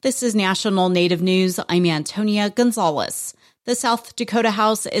This is National Native News. I'm Antonia Gonzalez. The South Dakota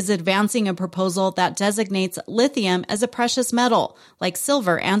House is advancing a proposal that designates lithium as a precious metal, like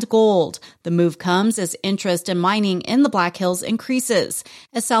silver and gold. The move comes as interest in mining in the Black Hills increases.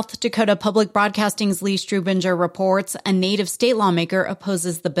 As South Dakota Public Broadcasting's Lee Strubinger reports, a native state lawmaker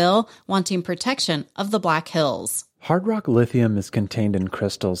opposes the bill, wanting protection of the Black Hills. Hard rock lithium is contained in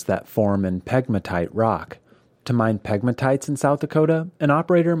crystals that form in pegmatite rock. To mine pegmatites in South Dakota, an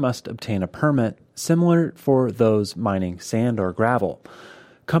operator must obtain a permit similar for those mining sand or gravel.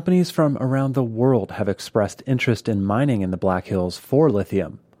 Companies from around the world have expressed interest in mining in the Black Hills for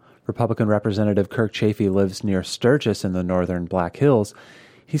lithium. Republican Representative Kirk Chafee lives near Sturgis in the northern Black Hills.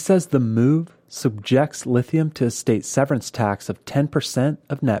 He says the move subjects lithium to a state severance tax of 10%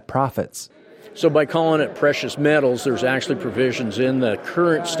 of net profits. So by calling it precious metals, there's actually provisions in the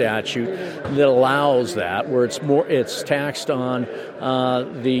current statute that allows that, where it's taxed on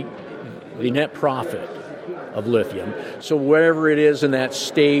the net profit of lithium. So whatever it is in that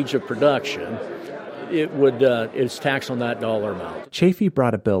stage of production, it's taxed on that dollar amount. Chafee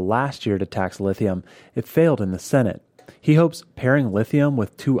brought a bill last year to tax lithium. It failed in the Senate. He hopes pairing lithium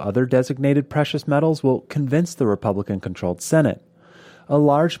with two other designated precious metals will convince the Republican-controlled Senate. A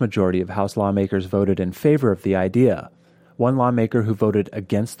large majority of House lawmakers voted in favor of the idea. One lawmaker who voted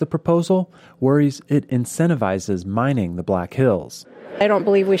against the proposal worries it incentivizes mining the Black Hills. I don't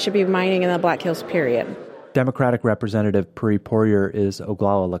believe we should be mining in the Black Hills, period. Democratic Representative Puri Poirier is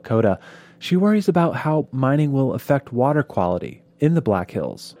Oglala Lakota. She worries about how mining will affect water quality in the Black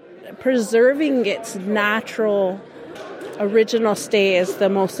Hills. Preserving its natural, original state is the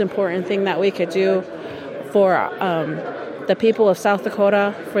most important thing that we could do for the people of South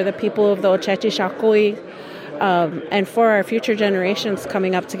Dakota, for the people of the Oceti-Sakowin, and for our future generations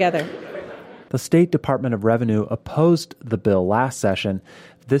coming up together. The State Department of Revenue opposed the bill last session.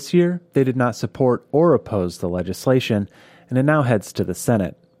 This year, they did not support or oppose the legislation, and it now heads to the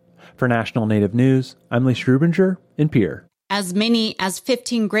Senate. For National Native News, I'm Lee Strubinger in Pierre. As many as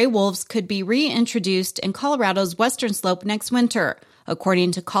 15 gray wolves could be reintroduced in Colorado's western slope next winter,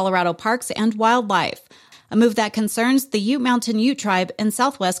 according to Colorado Parks and Wildlife, a move that concerns the Ute Mountain Ute tribe in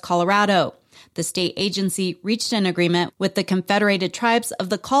southwest Colorado. The state agency reached an agreement with the Confederated Tribes of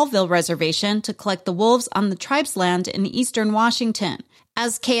the Colville Reservation to collect the wolves on the tribe's land in eastern Washington.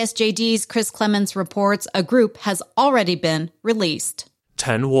 As KSJD's Chris Clements reports, a group has already been released.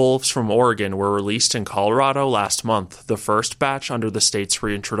 10 wolves from Oregon were released in Colorado last month, the first batch under the state's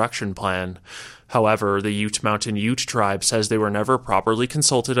reintroduction plan. However, the Ute Mountain Ute tribe says they were never properly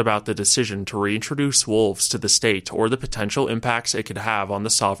consulted about the decision to reintroduce wolves to the state or the potential impacts it could have on the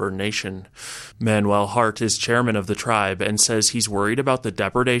sovereign nation. Manuel Hart is chairman of the tribe and says he's worried about the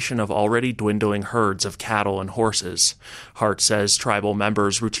depredation of already dwindling herds of cattle and horses. Hart says tribal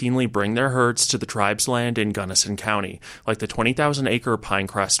members routinely bring their herds to the tribe's land in Gunnison County, like the 20,000-acre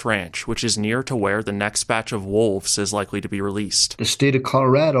Pinecrest Ranch, which is near to where the next batch of wolves is likely to be released. The state of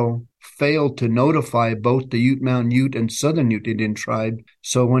Colorado failed to notify both the Ute Mountain Ute and Southern Ute Indian tribe.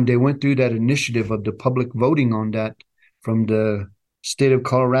 So when they went through that initiative of the public voting on that from the state of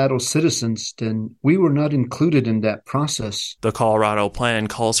Colorado citizens, then we were not included in that process. The Colorado plan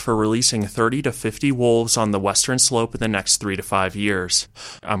calls for releasing 30 to 50 wolves on the western slope in the next 3 to 5 years.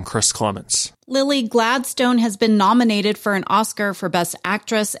 I'm Chris Clements. Lily Gladstone has been nominated for an Oscar for Best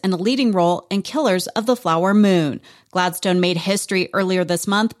Actress in a leading role in Killers of the Flower Moon. Gladstone made history earlier this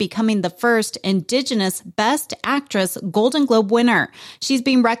month, becoming the first Indigenous Best Actress Golden Globe winner. She's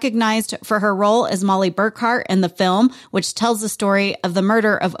being recognized for her role as Molly Burkhart in the film, which tells the story of the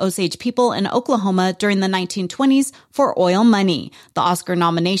murder of Osage people in Oklahoma during the 1920s for oil money. The Oscar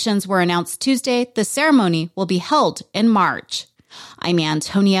nominations were announced Tuesday. The ceremony will be held in March. I'm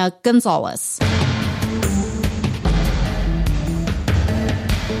Antonia Gonzalez.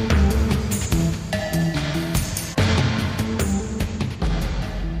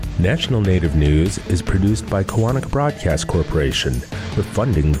 National Native News is produced by Koahnic Broadcast Corporation, with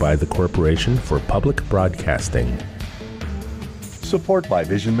funding by the Corporation for Public Broadcasting. Support by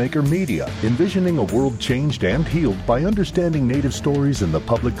Vision Maker Media, envisioning a world changed and healed by understanding Native stories and the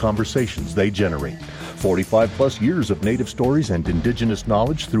public conversations they generate. 45-plus years of Native stories and Indigenous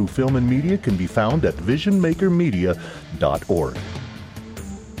knowledge through film and media can be found at visionmakermedia.org.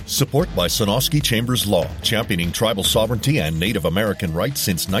 Support by Sonosky Chambers Law, championing tribal sovereignty and Native American rights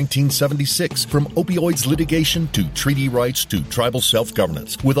since 1976. From opioids litigation to treaty rights to tribal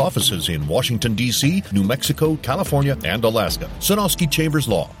self-governance. With offices in Washington, D.C., New Mexico, California, and Alaska. Sonosky Chambers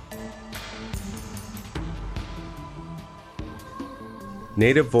Law.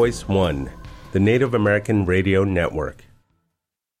 Native Voice One, the Native American Radio Network.